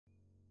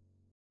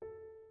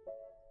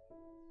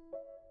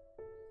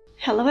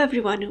Hello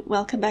everyone,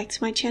 welcome back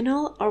to my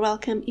channel, or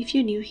welcome if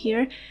you're new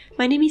here.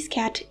 My name is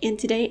Kat and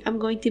today I'm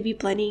going to be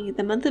planning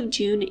the month of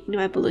June in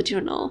my bullet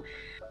journal.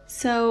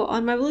 So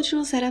on my bullet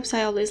journal setups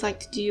I always like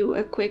to do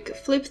a quick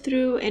flip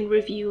through and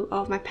review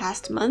of my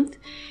past month,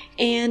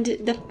 and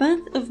the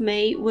month of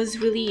May was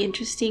really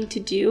interesting to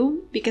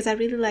do because I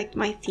really liked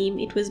my theme.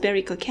 It was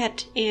very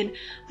coquette and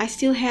I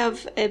still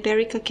have a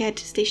very coquette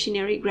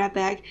stationery grab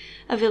bag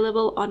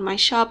available on my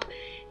shop,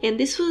 and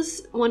this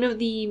was one of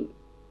the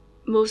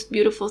most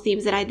beautiful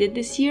themes that I did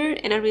this year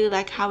and I really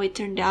like how it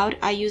turned out.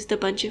 I used a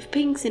bunch of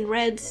pinks and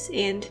reds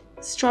and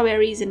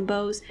strawberries and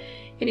bows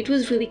and it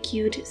was really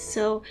cute,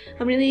 so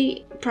I'm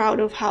really proud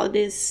of how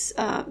this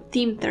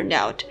theme turned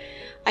out.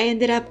 I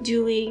ended up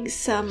doing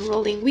some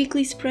rolling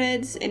weekly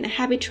spreads and a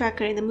habit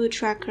tracker and a mood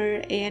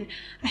tracker, and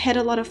I had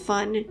a lot of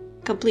fun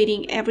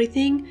completing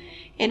everything,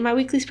 and my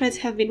weekly spreads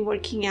have been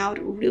working out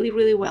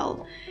really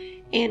well.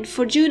 And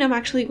for June I'm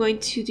actually going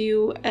to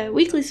do a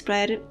weekly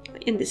spread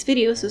in this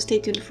video, so stay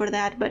tuned for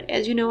that. But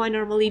as you know, I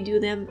normally do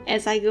them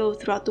as I go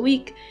throughout the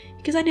week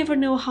because I never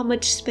know how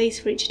much space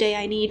for each day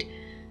I need.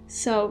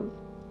 So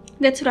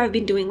that's what I've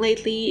been doing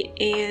lately,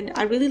 and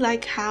I really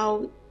like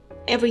how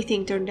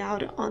everything turned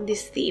out on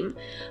this theme.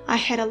 I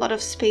had a lot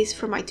of space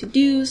for my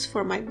to-dos,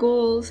 for my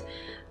goals.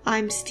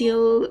 I'm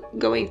still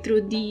going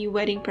through the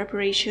wedding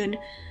preparation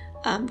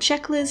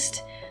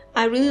checklist.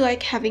 I really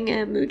like having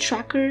a mood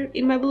tracker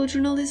in my bullet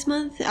journal this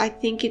month. I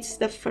think it's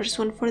the first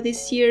one for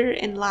this year,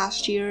 and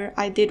last year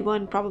I did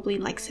one probably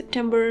in like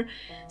September.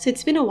 So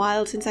it's been a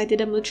while since I did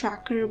a mood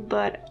tracker,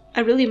 but I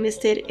really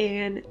missed it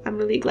and I'm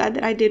really glad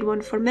that I did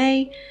one for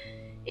May.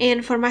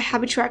 And for my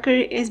habit tracker,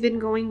 it has been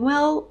going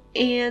well,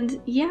 and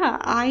yeah,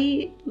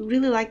 I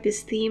really like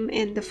this theme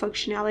and the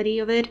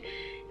functionality of it,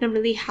 and I'm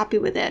really happy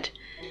with it.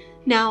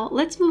 Now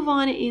let's move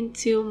on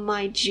into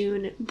my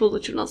June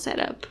bullet journal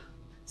setup.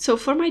 So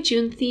for my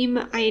June theme,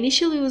 I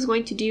initially was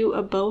going to do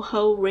a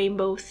boho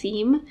rainbow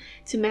theme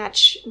to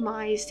match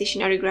my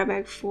stationery grab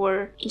bag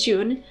for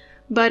June,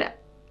 but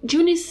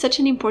June is such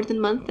an important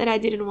month that I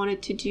didn't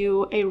want to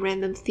do a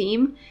random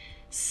theme.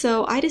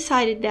 So I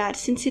decided that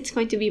since it's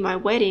going to be my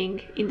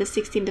wedding in the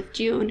 16th of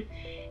June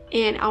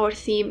and our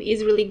theme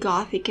is really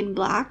gothic and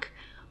black,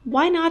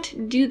 why not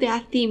do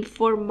that theme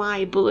for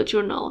my bullet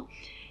journal?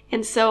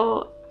 And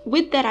so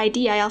with that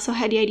idea, I also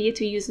had the idea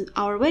to use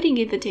our wedding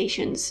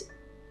invitations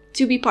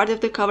to be part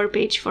of the cover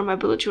page for my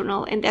bullet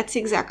journal, and that's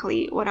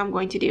exactly what I'm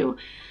going to do.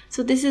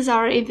 So this is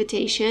our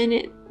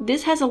invitation.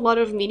 This has a lot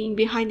of meaning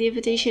behind the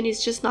invitation.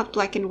 It's just not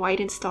black and white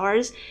and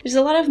stars. There's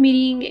a lot of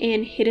meaning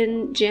and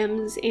hidden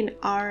gems in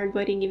our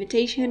wedding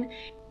invitation.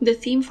 The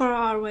theme for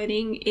our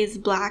wedding is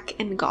black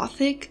and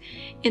gothic,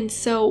 and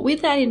so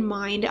with that in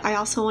mind, I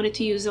also wanted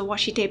to use a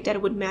washi tape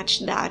that would match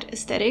that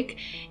aesthetic.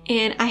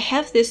 And I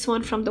have this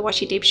one from the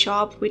washi tape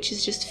shop, which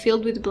is just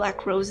filled with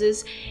black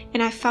roses,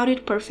 and I found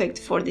it perfect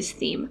for this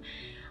theme.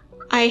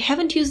 I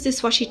haven't used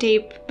this washi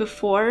tape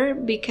before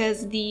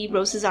because the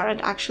roses aren't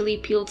actually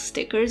peeled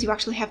stickers. You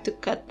actually have to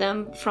cut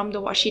them from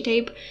the washi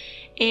tape,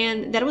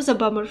 and that was a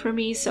bummer for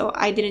me, so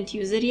I didn't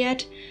use it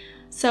yet.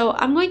 So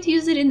I'm going to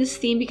use it in this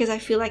theme because I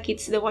feel like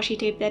it's the washi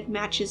tape that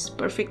matches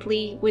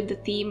perfectly with the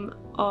theme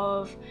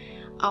of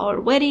our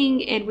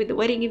wedding and with the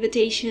wedding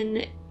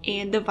invitation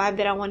and the vibe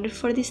that I wanted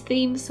for this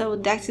theme, so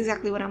that's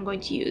exactly what I'm going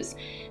to use.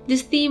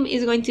 This theme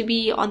is going to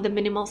be on the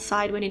minimal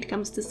side when it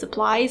comes to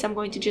supplies. I'm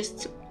going to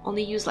just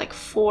only use like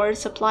 4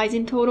 supplies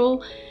in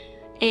total,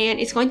 and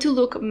it's going to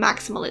look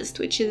maximalist,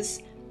 which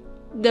is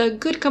the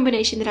good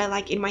combination that I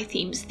like in my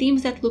themes.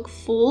 Themes that look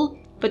full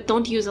but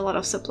don't use a lot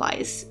of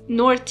supplies,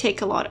 nor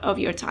take a lot of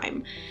your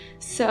time.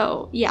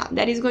 So yeah,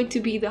 that is going to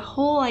be the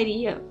whole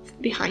idea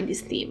behind this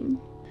theme.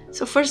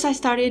 So first I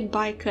started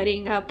by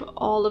cutting up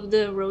all of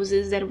the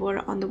roses that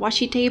were on the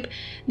washi tape.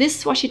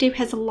 This washi tape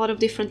has a lot of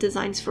different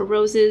designs for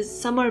roses.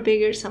 Some are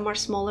bigger, some are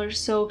smaller,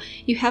 so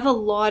you have a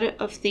lot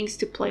of things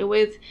to play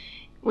with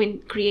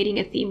when creating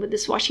a theme with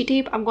this washi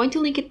tape. I'm going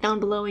to link it down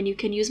below, and you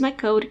can use my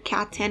code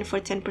CAT10 for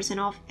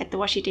 10% off at the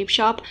washi tape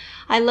shop.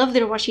 I love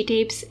their washi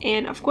tapes,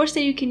 and of course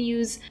that you can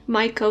use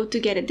my code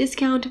to get a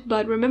discount,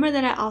 but remember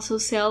that I also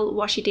sell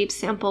washi tape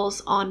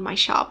samples on my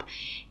shop.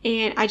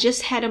 And I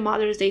just had a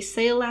Mother's Day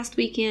sale last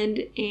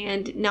weekend,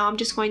 and now I'm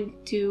just going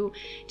to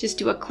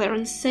do a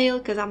clearance sale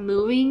because I'm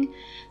moving.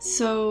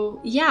 So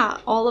yeah,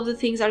 all of the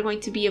things are going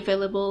to be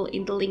available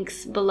in the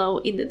links below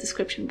in the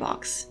description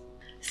box.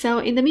 So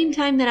in the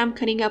meantime that I'm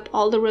cutting up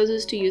all the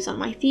roses to use on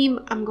my theme,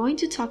 I'm going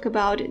to talk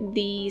about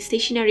the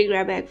stationery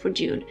grab bag for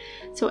June.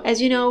 So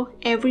as you know,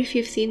 every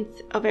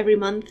 15th of every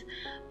month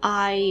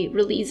I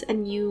release a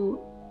new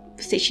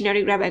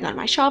stationery grab bag on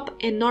my shop,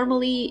 and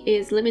normally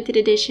is limited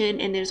edition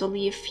and there's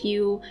only a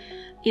few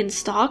in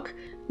stock.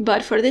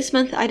 But for this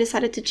month I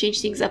decided to change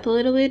things up a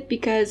little bit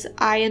because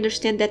I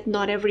understand that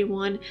not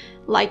everyone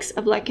likes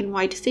a black and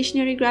white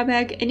stationery grab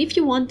bag, and if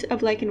you want a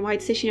black and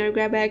white stationery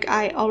grab bag,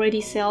 I already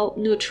sell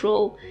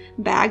neutral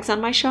bags on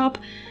my shop.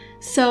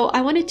 So I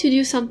wanted to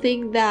do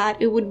something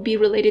that it would be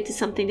related to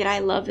something that I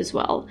love as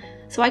well.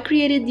 So I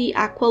created the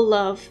Aqua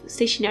Love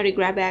stationery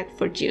grab bag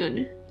for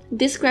June.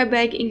 This grab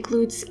bag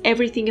includes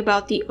everything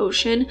about the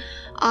ocean.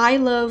 I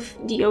love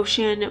the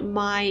ocean.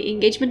 My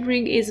engagement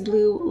ring is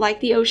blue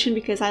like the ocean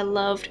because I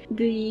loved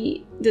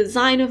the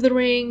design of the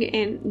ring,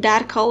 and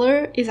that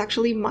color is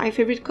actually my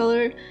favorite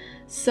color.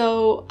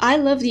 So I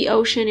love the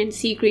ocean and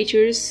sea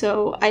creatures,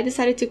 so I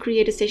decided to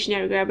create a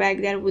stationery grab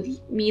bag that would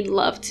mean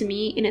love to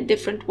me in a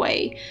different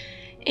way.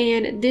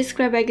 And this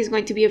grab bag is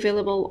going to be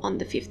available on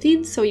the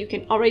 15th, so you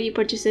can already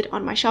purchase it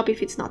on my shop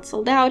if it's not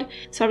sold out.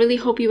 So I really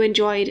hope you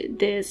enjoyed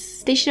this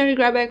stationery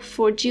grab bag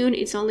for June.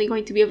 It's only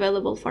going to be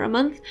available for a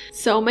month,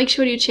 so make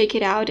sure you check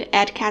it out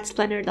at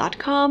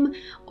catsplanner.com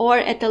or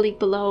at the link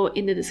below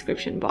in the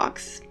description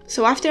box.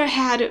 So after I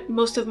had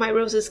most of my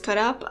roses cut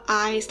up,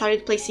 I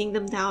started placing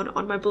them down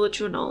on my bullet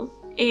journal.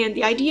 And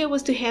the idea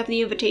was to have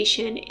the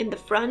invitation in the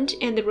front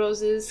and the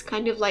roses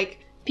kind of like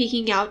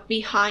peeking out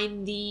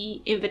behind the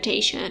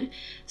invitation,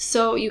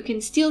 so you can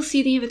still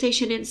see the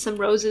invitation and some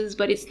roses,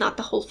 but it's not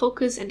the whole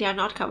focus and they are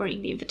not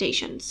covering the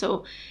invitation.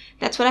 So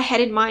that's what I had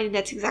in mind, and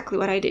that's exactly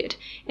what I did.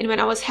 And when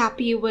I was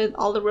happy with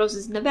all the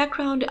roses in the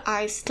background,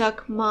 I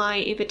stuck my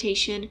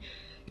invitation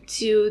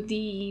to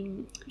the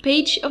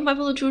page of my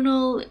bullet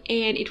journal,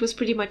 and it was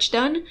pretty much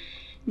done.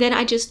 Then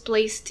I just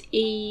placed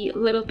a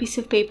little piece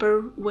of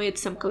paper with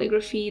some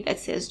calligraphy that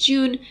says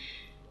June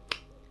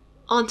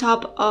on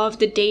top of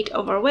the date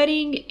of our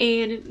wedding,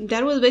 and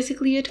that was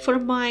basically it for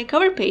my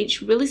cover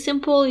page. Really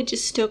simple. It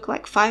just took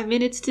like 5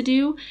 minutes to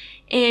do,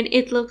 and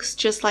it looks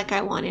just like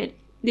I wanted.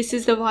 This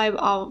is the vibe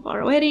of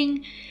our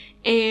wedding,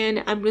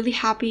 and I'm really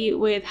happy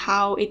with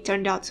how it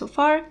turned out so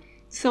far.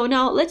 So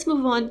now let's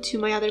move on to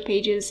my other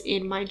pages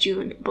in my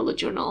June bullet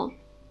journal.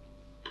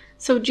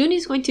 So June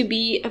is going to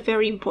be a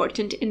very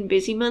important and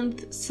busy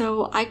month,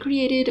 so I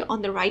created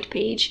on the right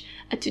page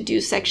a to-do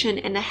section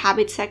and a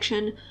habit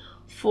section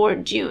for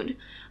June.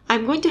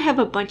 I'm going to have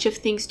a bunch of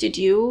things to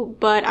do,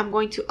 but I'm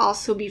going to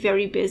also be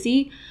very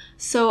busy,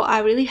 so I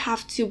really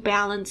have to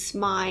balance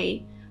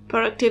my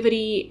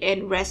productivity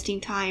and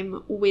resting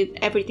time with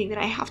everything that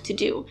I have to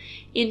do.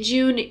 In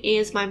June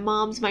is my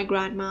mom's, my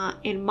grandma,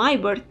 and my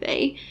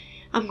birthday.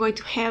 I'm going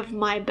to have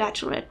my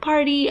bachelorette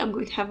party, I'm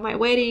going to have my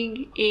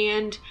wedding,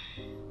 and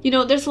you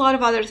know, there's a lot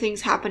of other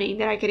things happening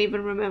that I can't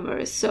even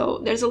remember,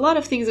 so there's a lot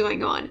of things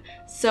going on.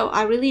 So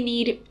I really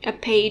need a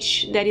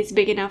page that is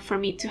big enough for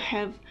me to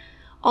have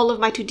all of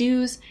my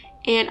to-dos,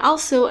 and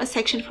also a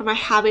section for my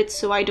habits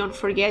so I don't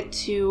forget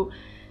to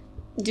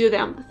do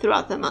them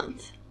throughout the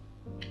month.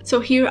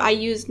 So here I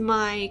used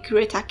my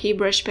Kuretake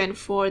brush pen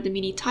for the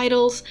mini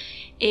titles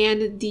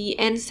and the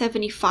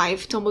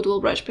N75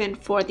 Tomodul brush pen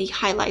for the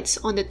highlights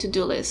on the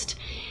to-do list.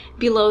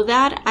 Below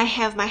that, I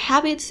have my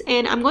habits,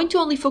 and I'm going to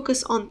only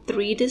focus on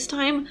 3 this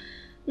time.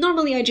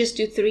 Normally I just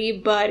do 3,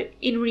 but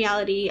in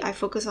reality I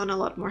focus on a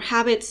lot more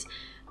habits.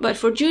 But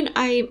for June,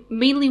 I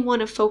mainly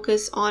want to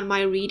focus on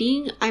my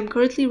reading. I'm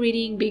currently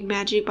reading Big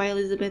Magic by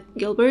Elizabeth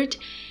Gilbert,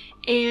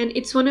 and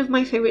it's one of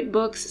my favorite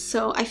books,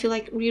 so I feel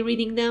like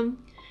rereading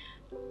them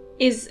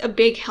is a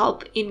big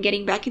help in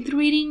getting back into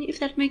reading, if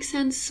that makes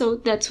sense. So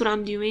that's what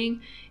I'm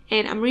doing,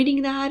 and I'm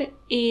reading that.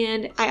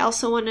 And I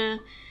also want to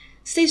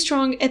stay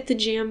strong at the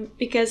gym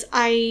because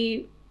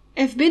I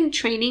have been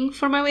training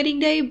for my wedding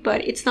day,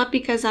 but it's not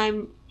because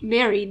I'm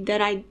married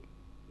that I'm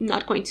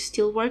not going to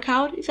still work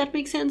out, if that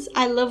makes sense.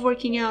 I love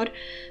working out,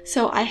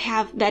 so I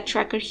have that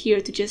tracker here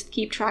to just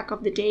keep track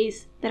of the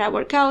days that I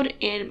work out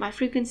and my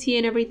frequency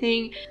and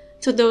everything.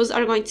 So those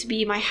are going to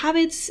be my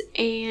habits,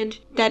 and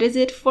that is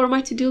it for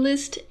my to-do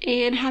list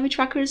and habit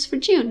trackers for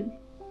June.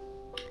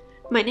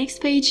 My next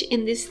page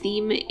in this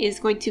theme is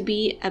going to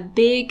be a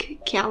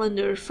big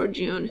calendar for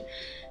June.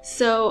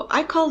 So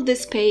I called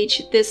this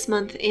page This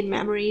Month in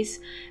Memories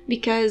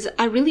because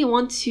I really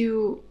want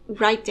to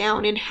write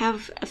down and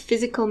have a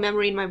physical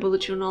memory in my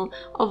bullet journal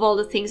of all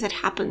the things that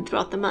happened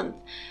throughout the month.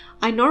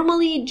 I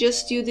normally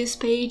just do this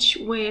page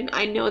when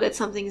I know that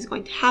something is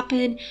going to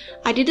happen.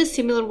 I did a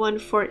similar one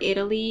for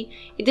Italy.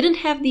 It didn't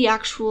have the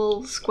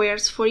actual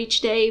squares for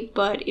each day,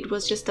 but it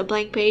was just a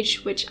blank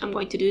page, which I'm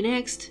going to do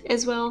next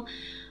as well.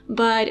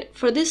 But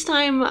for this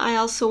time, I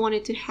also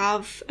wanted to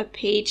have a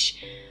page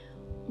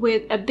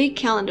with a big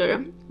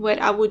calendar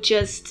where I would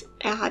just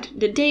add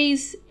the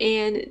days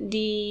and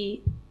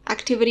the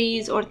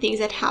activities or things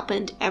that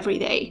happened every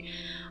day.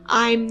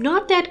 I'm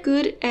not that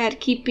good at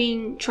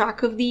keeping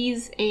track of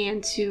these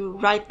and to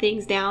write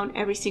things down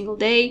every single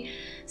day,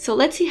 so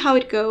let's see how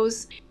it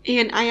goes.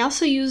 And I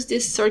also use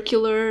this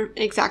circular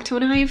X-Acto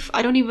knife,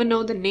 I don't even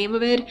know the name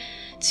of it,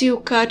 to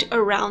cut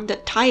around the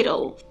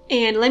title.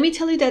 And let me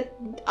tell you that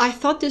I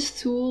thought this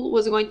tool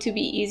was going to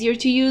be easier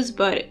to use,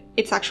 but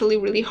it's actually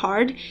really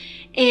hard.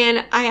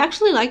 And I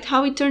actually liked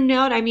how it turned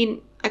out. I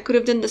mean, I could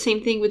have done the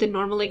same thing with a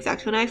normal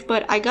X-Acto knife,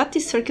 but I got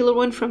this circular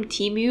one from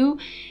Temu,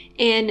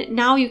 and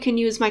now you can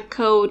use my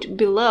code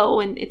below,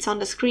 and it's on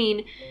the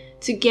screen,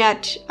 to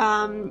get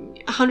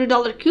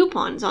 $100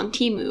 coupons on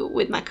Temu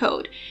with my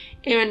code.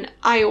 And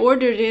I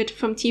ordered it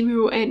from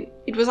Temu, and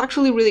it was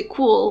actually really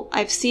cool.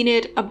 I've seen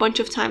it a bunch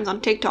of times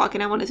on TikTok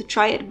and I wanted to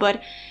try it,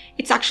 but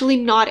it's actually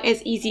not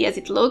as easy as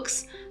it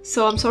looks.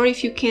 So I'm sorry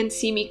if you can't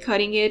see me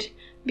cutting it.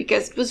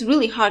 because it was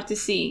really hard to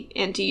see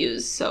and to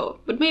use. So,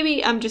 but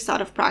maybe I'm just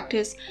out of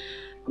practice.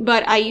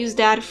 But I used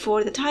that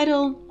for the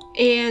title,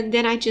 and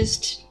then I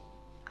just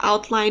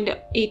outlined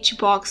each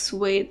box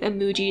with a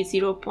Muji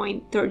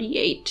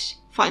 0.38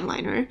 fine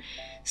liner,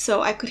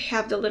 so I could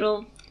have the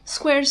little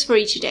squares for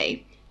each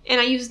day.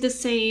 And I used the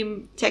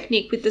same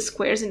technique with the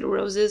squares and the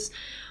roses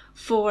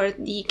for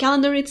the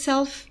calendar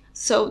itself.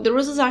 So the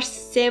roses are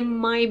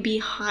semi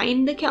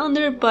behind the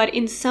calendar, but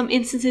in some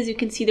instances you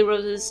can see the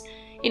roses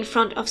in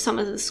front of some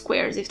of the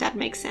squares, if that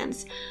makes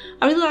sense.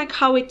 I really like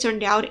how it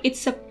turned out.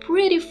 It's a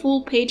pretty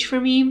full page for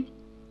me.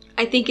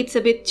 I think it's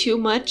a bit too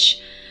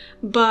much,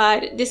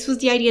 but this was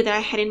the idea that I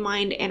had in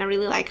mind, and I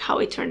really like how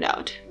it turned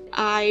out.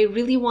 I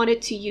really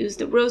wanted to use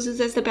the roses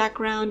as the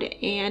background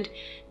and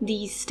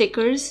these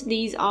stickers.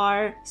 These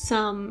are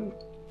some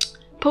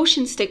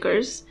potion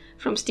stickers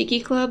from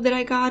Sticky Club that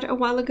I got a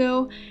while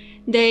ago.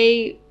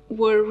 They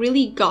were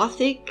really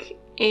gothic,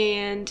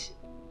 and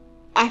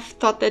I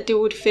thought that they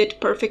would fit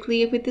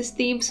perfectly with this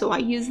theme, so I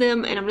used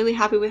them, and I'm really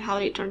happy with how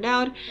they turned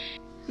out.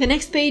 The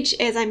next page,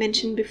 as I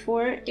mentioned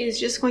before, is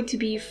just going to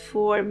be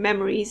for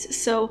memories.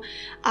 So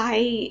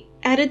I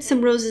added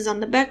some roses on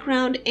the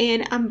background,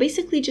 and I'm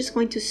basically just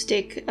going to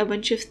stick a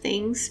bunch of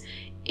things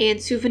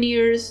and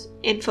souvenirs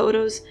and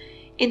photos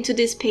into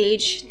this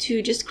page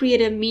to just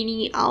create a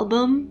mini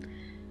album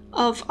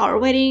of our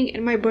wedding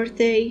and my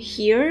birthday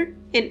here,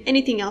 and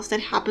anything else that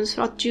happens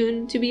throughout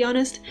June, to be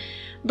honest.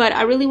 But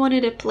I really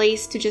wanted a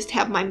place to just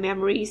have my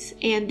memories,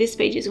 and this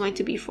page is going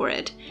to be for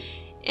it.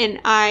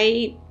 And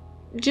I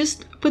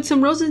just put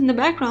some roses in the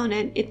background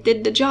and it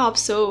did the job.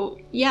 So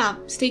yeah,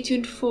 stay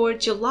tuned for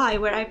July,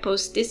 where I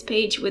post this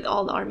page with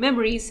all our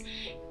memories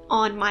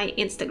on my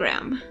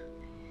Instagram.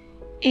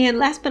 And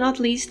last but not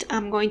least,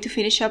 I'm going to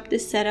finish up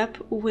this setup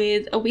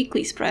with a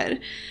weekly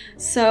spread.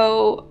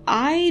 So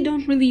I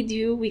don't really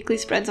do weekly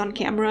spreads on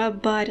camera,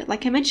 but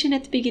like I mentioned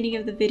at the beginning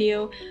of the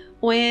video,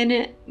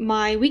 when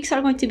my weeks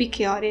are going to be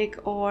chaotic,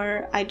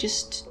 or I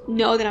just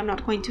know that I'm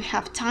not going to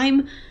have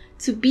time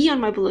to be on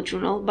my bullet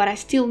journal, but I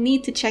still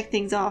need to check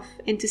things off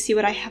and to see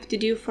what I have to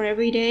do for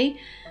every day,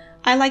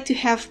 I like to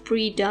have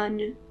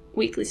pre-done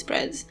weekly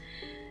spreads.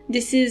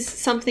 This is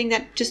something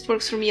that just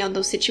works for me on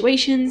those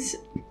situations.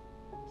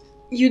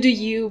 You do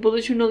you,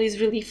 bullet journal is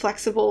really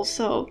flexible,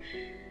 so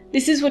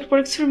this is what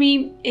works for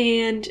me,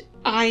 and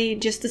I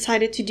just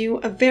decided to do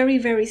a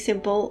very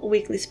simple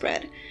weekly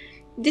spread.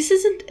 This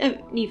isn't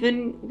an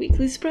even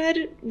weekly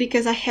spread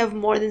because I have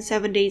more than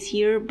 7 days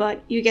here,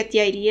 but you get the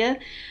idea.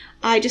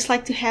 I just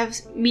like to have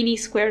mini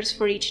squares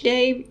for each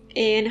day,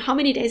 and how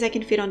many days I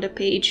can fit on the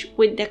page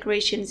with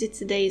decorations, it's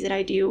the days that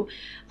I do.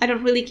 I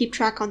don't really keep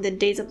track on the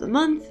days of the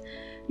month,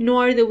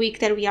 nor the week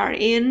that we are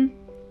in.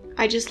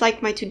 I just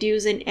like my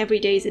to-dos, and every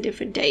day is a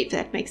different day, if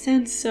that makes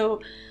sense.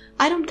 So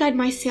I don't guide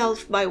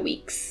myself by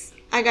weeks.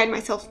 I guide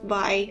myself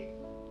by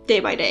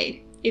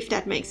day, if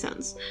that makes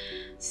sense.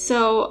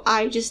 So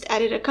I just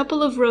added a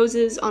couple of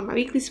roses on my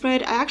weekly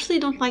spread. I actually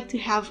don't like to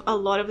have a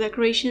lot of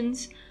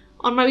decorations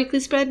on my weekly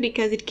spread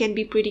because it can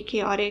be pretty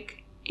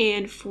chaotic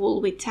and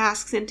full with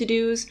tasks and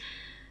to-dos.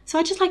 So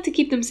I just like to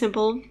keep them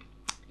simple.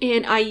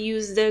 And I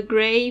use the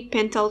gray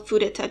Pentel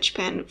Fooded Touch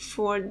pen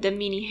for the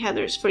mini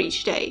headers for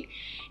each day.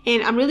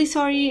 And I'm really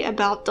sorry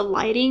about the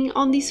lighting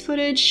on this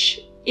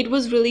footage. It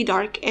was really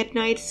dark at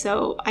night,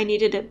 so I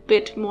needed a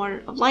bit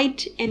more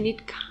light, and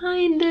it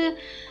kinda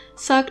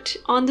sucked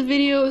on the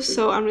video,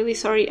 so I'm really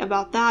sorry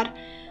about that.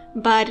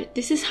 But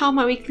this is how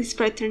my weekly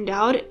spread turned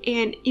out,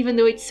 and even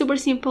though it's super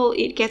simple,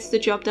 it gets the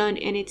job done,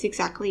 and it's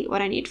exactly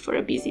what I need for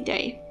a busy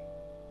day.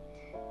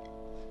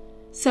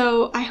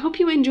 So I hope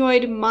you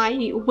enjoyed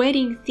my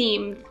wedding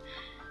themed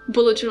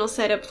bullet journal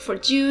setup for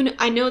June.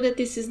 I know that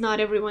this is not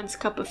everyone's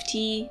cup of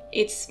tea.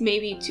 It's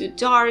maybe too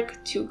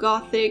dark, too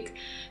gothic,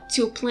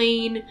 too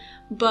plain,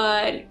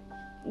 but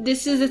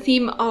this is the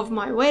theme of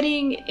my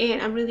wedding,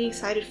 and I'm really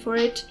excited for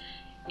it.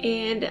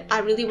 And I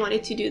really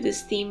wanted to do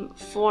this theme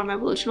for my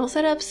bullet journal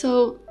setup,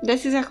 so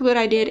that's exactly what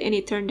I did, and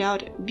it turned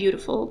out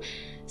beautiful.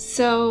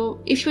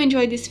 So if you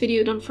enjoyed this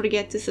video, don't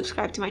forget to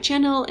subscribe to my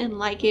channel and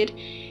like it,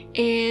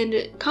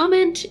 and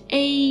comment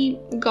a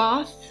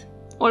goth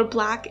or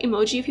black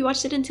emoji if you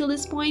watched it until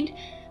this point.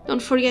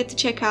 Don't forget to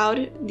check out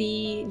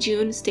the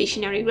June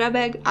stationery grab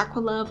bag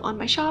Aqualove on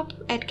my shop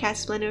at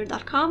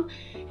catsplanner.com,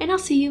 and I'll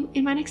see you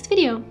in my next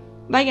video.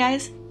 Bye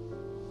guys!